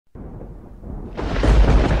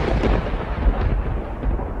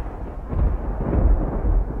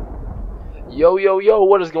Yo, yo, yo,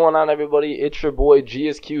 what is going on, everybody? It's your boy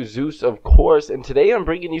GsQ Zeus, of course, and today I'm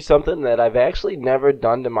bringing you something that I've actually never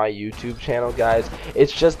done to my YouTube channel, guys.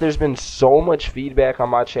 It's just there's been so much feedback on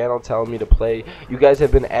my channel telling me to play. You guys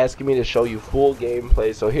have been asking me to show you full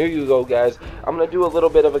gameplay, so here you go, guys. I'm going to do a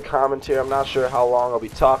little bit of a commentary. I'm not sure how long I'll be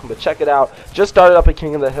talking, but check it out. Just started up a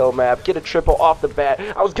King of the Hill map, get a triple off the bat.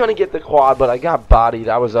 I was going to get the quad, but I got bodied.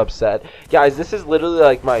 I was upset. Guys, this is literally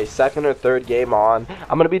like my second or third game on.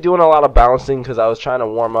 I'm going to be doing a lot of bouncing because I was trying to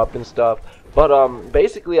warm up and stuff, but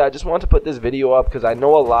basically I just want to put this video up because I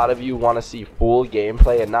know a lot of you want to see full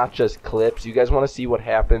gameplay and not just clips. You guys want to see what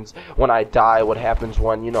happens when I die, what happens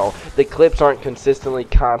when, you know, the clips aren't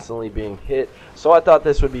constantly being hit. So I thought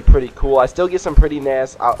this would be pretty cool. I still get some pretty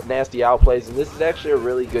nasty outplays, and this is actually a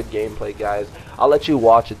really good gameplay, guys. I'll let you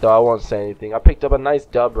watch it though, I won't say anything. I picked up a nice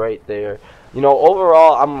dub right there. You know,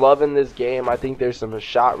 overall, I'm loving this game. I think there's some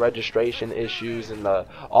shot registration issues, and the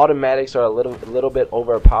automatics are a little bit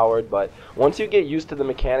overpowered. But once you get used to the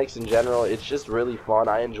mechanics in general, it's just really fun.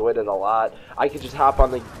 I enjoyed it a lot. I could just hop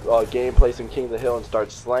on the gameplay some King of the Hill and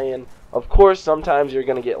start slaying. Of course, sometimes you're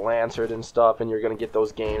gonna get lancered and stuff, and you're gonna get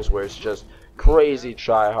those games where it's just crazy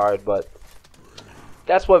try hard. But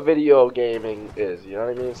that's what video gaming is. You know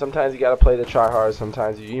what I mean? Sometimes you gotta play the try hard.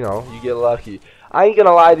 Sometimes you get lucky. I ain't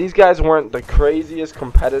gonna lie, these guys weren't the craziest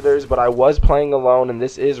competitors, but I was playing alone, and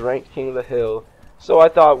this is ranked King of the Hill. So I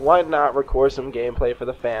thought, why not record some gameplay for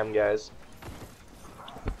the fam, guys?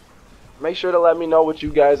 Make sure to let me know what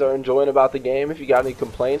you guys are enjoying about the game. If you got any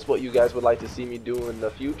complaints, what you guys would like to see me do in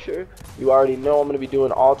the future. You already know I'm going to be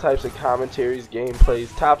doing all types of commentaries,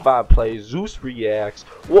 gameplays, top 5 plays, Zeus reacts,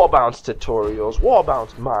 Wallbounce tutorials,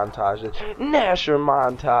 Wallbounce montages, Gnasher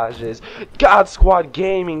montages, God Squad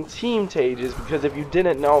Gaming team tages, because if you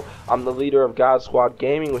didn't know, I'm the leader of God Squad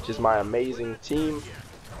Gaming, which is my amazing team.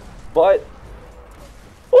 But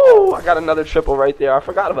ooh, I got another triple right there. I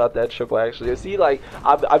forgot about that triple, actually. See, like,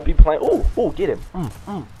 I'd be playing. Ooh, get him.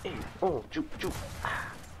 Juke.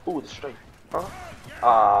 Ooh, the straight. Huh?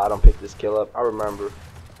 I don't pick this kill up. I remember.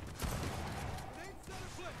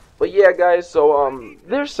 But yeah, guys, so,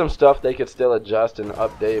 there's some stuff they could still adjust and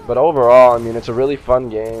update. But overall, I mean, it's a really fun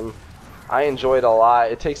game. I enjoy it a lot.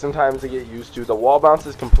 It takes some time to get used to. The wall bounce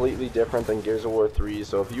is completely different than Gears of War 3.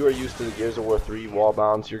 So if you are used to the Gears of War 3 wall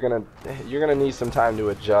bounce, you're gonna need some time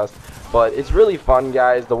to adjust. But it's really fun,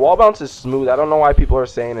 guys. The wall bounce is smooth. I don't know why people are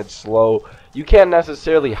saying it's slow. You can't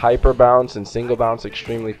necessarily hyper bounce and single bounce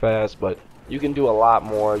extremely fast, but you can do a lot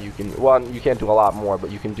more. You can't do a lot more, but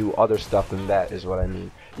you can do other stuff than that, is what I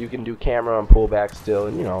mean. You can do camera and pullback still,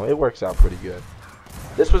 and you know, it works out pretty good.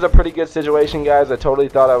 This was a pretty good situation, guys. I totally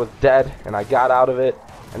thought I was dead, and I got out of it.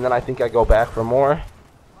 And then I think I go back for more.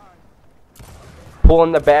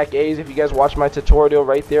 Pulling the back A's. If you guys watch my tutorial,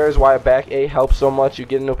 right there is why a back A helps so much. You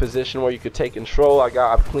get into a position where you could take control.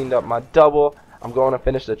 I've cleaned up my double. I'm going to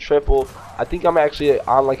finish the triple. I think I'm actually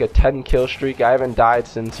on like a 10 kill streak. I haven't died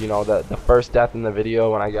since, you know, the first death in the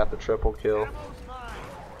video when I got the triple kill.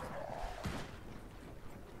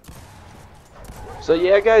 So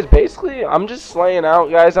yeah, guys, basically I'm just slaying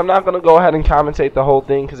out, guys. I'm not gonna go ahead and commentate the whole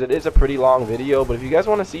thing because it is a pretty long video, but if you guys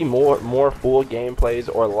want to see more full gameplays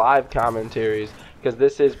or live commentaries, because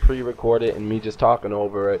this is pre-recorded and me just talking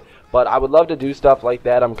over it, but I would love to do stuff like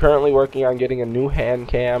that. I'm currently working on getting a new hand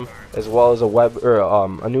cam as well as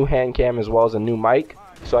a new hand cam as well as a new mic,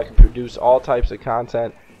 so I can produce all types of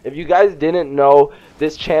content. If you guys didn't know,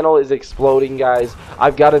 this channel is exploding, guys.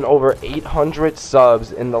 I've gotten over 800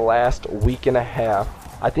 subs in the last week and a half.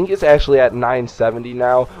 I think it's actually at 970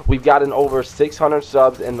 now. We've gotten over 600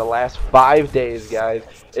 subs in the last 5 days, guys.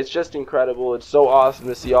 It's just incredible. It's so awesome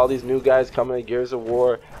to see all these new guys coming to Gears of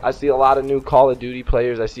War. I see a lot of new Call of Duty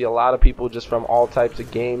players. I see a lot of people just from all types of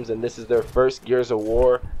games, and this is their first Gears of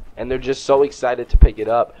War, and they're just so excited to pick it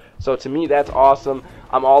up. So to me, that's awesome.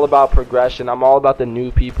 I'm all about progression. I'm all about the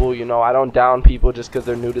new people. You know, I don't down people just because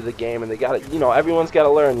they're new to the game, and they got to, you know, everyone's got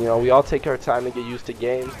to learn. You know, we all take our time to get used to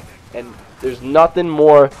games, and there's nothing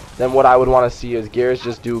more than what I would want to see is Gears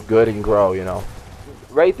just do good and grow, you know.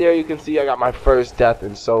 Right there you can see I got my first death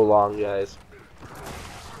in so long, guys.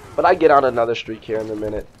 But I get on another streak here in a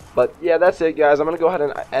minute. But yeah, that's it, guys. I'm going to go ahead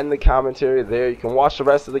and end the commentary there. You can watch the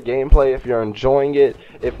rest of the gameplay if you're enjoying it.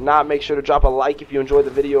 If not, make sure to drop a like if you enjoyed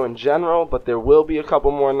the video in general. But there will be a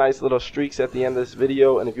couple more nice little streaks at the end of this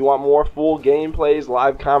video. And if you want more full gameplays,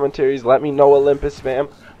 live commentaries, let me know, Olympus fam.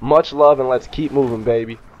 Much love, and let's keep moving,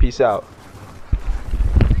 baby. Peace out.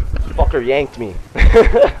 Fucker yanked me.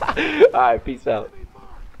 Alright, peace out.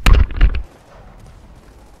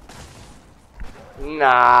 Nah,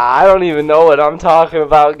 I don't even know what I'm talking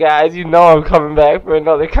about, guys. You know I'm coming back for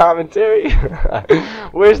another commentary.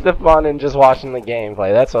 Where's the fun in just watching the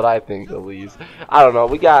gameplay? That's what I think, at least. I don't know.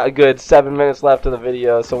 We got a good 7 minutes left of the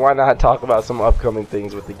video, so why not talk about some upcoming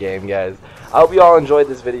things with the game, guys? I hope you all enjoyed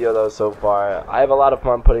this video, though, so far. I have a lot of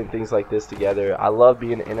fun putting things like this together. I love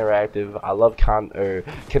being interactive. I love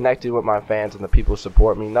connecting with my fans and the people who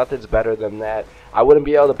support me. Nothing's better than that. I wouldn't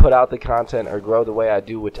be able to put out the content or grow the way I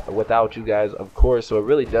do without you guys, of course, so it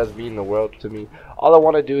really does mean the world to me. All I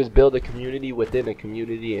want to do is build a community within a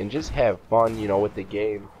community and just have fun, you know, with the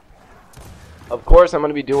game. Of course, I'm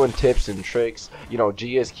going to be doing tips and tricks, you know,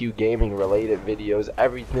 GsQ gaming related videos,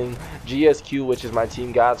 everything. GsQ, which is my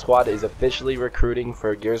Team God Squad, is officially recruiting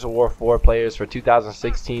for Gears of War 4 players for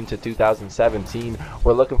 2016 to 2017.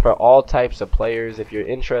 We're looking for all types of players. If you're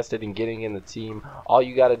interested in getting in the team, all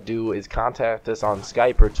you got to do is contact us on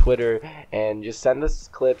Skype or Twitter and just send us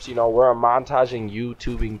clips. You know, we're a montaging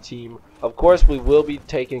YouTubing team. Of course, we will be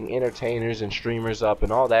taking entertainers and streamers up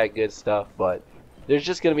and all that good stuff, but there's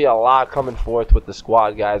just going to be a lot coming forth with the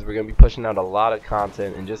squad, guys. We're going to be pushing out a lot of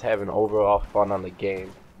content and just having overall fun on the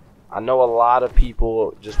game. I know a lot of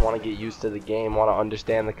people just want to get used to the game, want to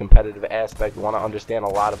understand the competitive aspect, want to understand a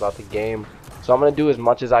lot about the game. So I'm going to do as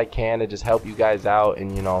much as I can to just help you guys out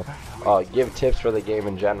and, you know, give tips for the game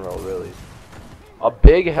in general, really. A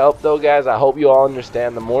big help, though, guys, I hope you all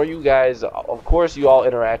understand, the more you guys, of course you all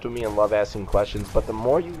interact with me and love asking questions, but the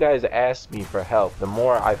more you guys ask me for help, the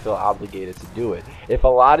more I feel obligated to do it. If a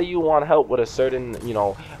lot of you want help with a certain, you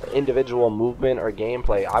know, individual movement or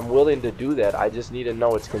gameplay, I'm willing to do that. I just need to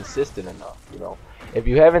know it's consistent enough, you know. If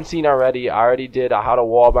you haven't seen already, I already did a how to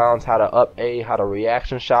wall bounce, how to up A, how to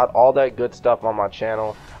reaction shot, all that good stuff on my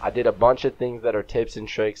channel. I did a bunch of things that are tips and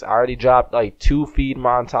tricks. I already dropped like 2 feed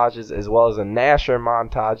montages as well as a Gnasher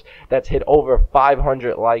montage that's hit over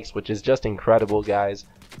 500 likes, which is just incredible, guys.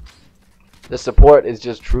 The support is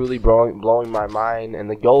just truly blowing my mind, and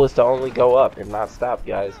the goal is to only go up and not stop,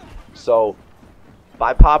 guys. So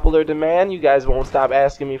by popular demand, you guys won't stop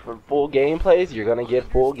asking me for full gameplays. You're going to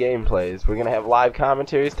get full gameplays. We're going to have live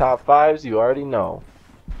commentaries, top 5s, you already know.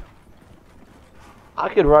 I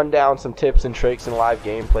could run down some tips and tricks and live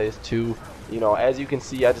gameplays too. You know, as you can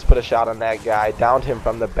see, I just put a shot on that guy, downed him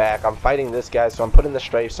from the back. I'm fighting this guy, so I'm putting the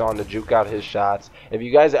strafes on to juke out his shots. If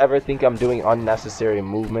you guys ever think I'm doing unnecessary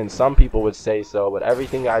movement, some people would say so, but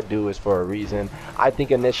everything I do is for a reason. I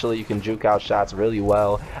think initially you can juke out shots really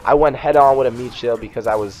well. I went head on with a meat shield because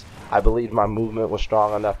I believed my movement was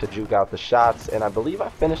strong enough to juke out the shots, and I believe I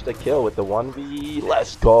finished the kill with the 1v.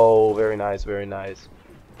 Let's go. Very nice, very nice.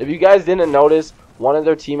 If you guys didn't notice, one of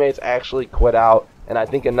their teammates actually quit out, and I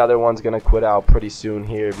think another one's gonna quit out pretty soon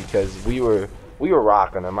here because we were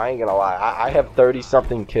rocking them. I ain't gonna lie. I have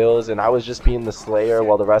 30-something kills, and I was just being the slayer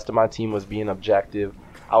while the rest of my team was being objective.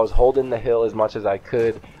 I was holding the hill as much as I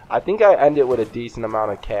could. I think I ended with a decent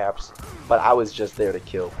amount of caps, but I was just there to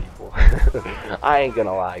kill people. I ain't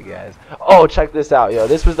gonna lie, guys. Oh, check this out, yo.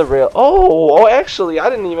 This was the real. Oh, actually, I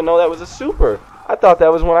didn't even know that was a super. I thought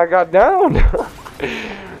that was when I got down.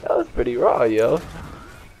 That was pretty raw, yo.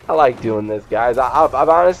 I like doing this, guys. I've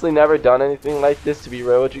honestly never done anything like this, to be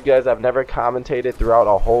real with you guys. I've never commentated throughout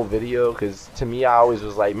a whole video because to me I always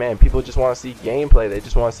was like, man, people just want to see gameplay. They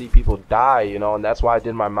just want to see people die, you know, and that's why I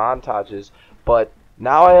did my montages. But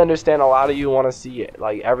now I understand a lot of you want to see it,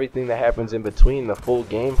 like everything that happens in between, the full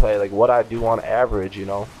gameplay, like what I do on average, you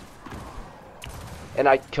know. And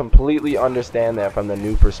I completely understand that from the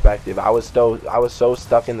new perspective. I was so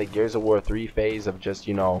stuck in the Gears of War 3 phase of just,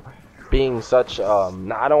 you know, being such,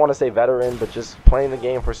 I don't want to say veteran, but just playing the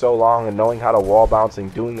game for so long and knowing how to wall bounce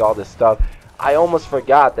and doing all this stuff, I almost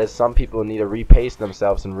forgot that some people need to repace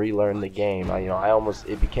themselves and relearn the game. You know,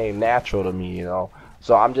 it became natural to me, you know.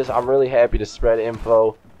 So I'm really happy to spread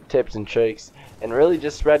info, tips and tricks, and really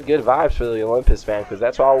just spread good vibes for the Olympus fan, because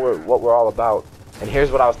that's what we're all about. And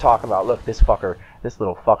here's what I was talking about. Look, this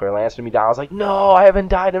little fucker lanced me down. I was like, no, I haven't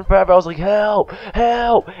died in forever. I was like, help,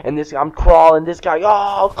 help. And I'm crawling. This guy,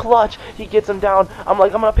 oh, clutch. He gets him down. I'm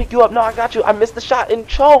like, I'm going to pick you up. No, I got you. I missed the shot and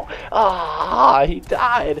choke. Ah, he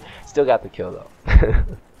died. Still got the kill, though.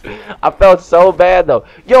 I felt so bad, though.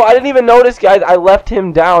 Yo, I didn't even notice, guys. I left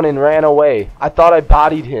him down and ran away. I thought I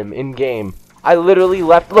bodied him in-game. I literally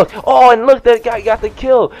left. Look. Oh, and look, that guy got the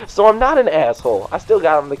kill. So I'm not an asshole. I still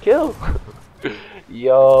got him the kill.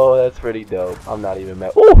 Yo, that's pretty dope. I'm not even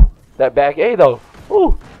mad. Ooh, that back A though.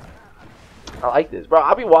 Ooh, I like this, bro.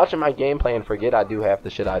 I'll be watching my gameplay and forget I do half the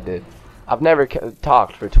shit I did. I've never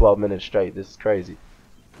talked for 12 minutes straight. This is crazy.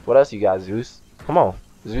 What else you got, Zeus? Come on.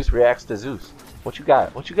 Zeus reacts to Zeus. What you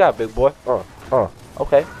got? What you got, big boy?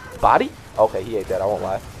 Okay. Body? Okay, he ate that. I won't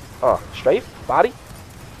lie. Strafe? Body.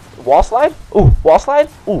 Wall slide. Ooh, wall slide.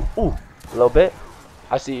 Ooh, ooh. A little bit.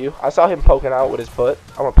 I see you. I saw him poking out with his foot.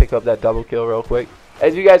 I'm gonna pick up that double kill real quick.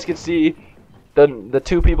 As you guys can see, the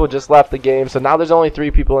 2 people just left the game, so now there's only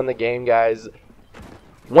 3 people in the game, guys.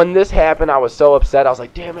 When this happened, I was so upset. I was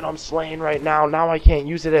like, damn it, I'm slaying right now. Now I can't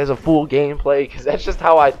use it as a full gameplay, because that's just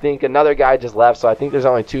how I think. Another guy just left, so I think there's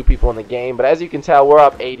only 2 people in the game. But as you can tell, we're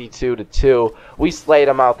up 82-2. We slayed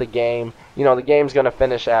them out the game. You know, the game's going to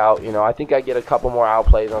finish out. You know, I think I get a couple more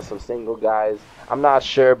outplays on some single guys. I'm not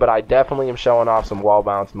sure, but I definitely am showing off some wall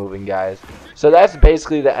bounce moving guys. So that's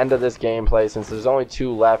basically the end of this gameplay. Since there's only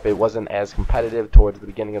 2 left, it wasn't as competitive towards the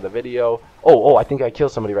beginning of the video. Oh, I think I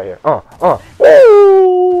killed somebody right here.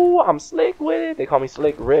 Woo! I'm slick with it. They call me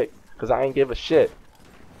Slick Rick, because I ain't give a shit.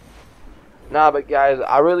 Nah, but guys,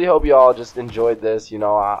 I really hope y'all just enjoyed this. You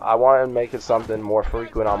know, I want to make it something more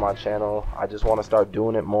frequent on my channel. I just want to start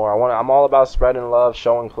doing it more. I'm all about spreading love,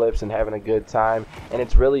 showing clips, and having a good time. And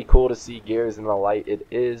it's really cool to see gears in the light. It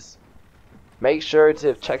is. Make sure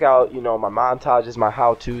to check out, you know, my montages, my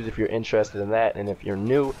how-tos if you're interested in that, and if you're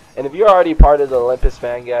new. And if you're already part of the Olympus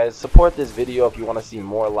fan, guys, support this video if you want to see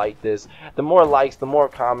more like this. The more likes, the more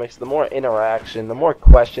comments, the more interaction, the more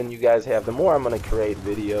question you guys have, the more I'm going to create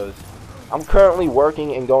videos. I'm currently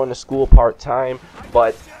working and going to school part-time,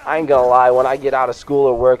 but I ain't gonna lie, when I get out of school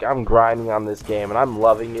or work, I'm grinding on this game, and I'm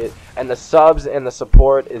loving it. And the subs and the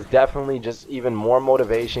support is definitely just even more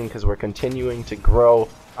motivation, because we're continuing to grow.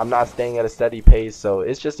 I'm not staying at a steady pace, so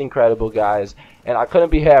it's just incredible, guys. And I couldn't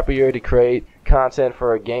be happier to create content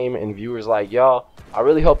for a game and viewers like y'all. I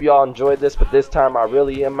really hope y'all enjoyed this, but this time I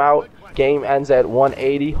really am out. Game ends at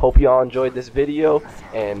 180. Hope y'all enjoyed this video,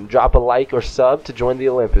 and drop a like or sub to join the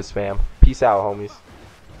Olympus fam. Peace out, homies.